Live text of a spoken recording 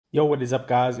Yo, what is up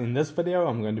guys? In this video,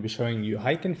 I'm going to be showing you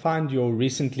how you can find your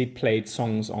recently played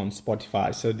songs on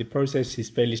Spotify. So the process is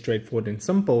fairly straightforward and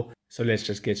simple. So let's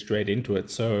just get straight into it.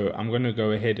 So I'm going to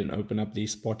go ahead and open up the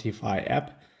Spotify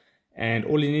app. And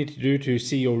all you need to do to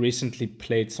see your recently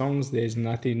played songs, there's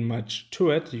nothing much to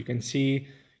it. You can see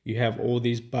you have all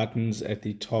these buttons at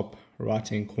the top right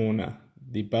hand corner.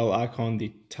 The bell icon,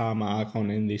 the timer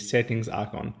icon, and the settings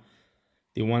icon.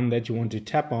 The one that you want to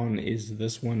tap on is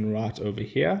this one right over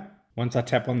here. Once I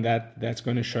tap on that, that's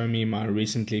going to show me my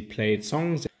recently played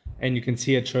songs. And you can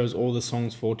see it shows all the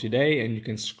songs for today, and you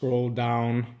can scroll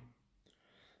down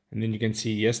and then you can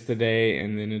see yesterday,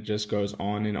 and then it just goes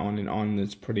on and on and on.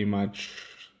 It's pretty much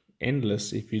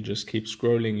endless. If you just keep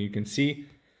scrolling, you can see.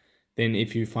 Then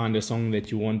if you find a song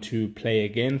that you want to play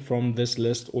again from this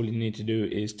list, all you need to do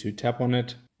is to tap on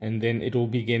it, and then it will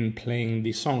begin playing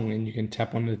the song, and you can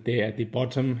tap on it there at the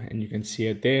bottom and you can see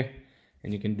it there,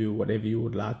 and you can do whatever you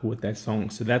would like with that song.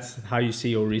 So that's how you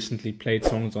see your recently played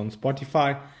songs on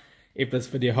Spotify. If this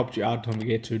video helped you out, don't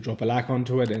forget to drop a like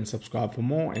onto it and subscribe for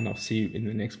more, and I'll see you in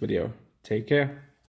the next video. Take care.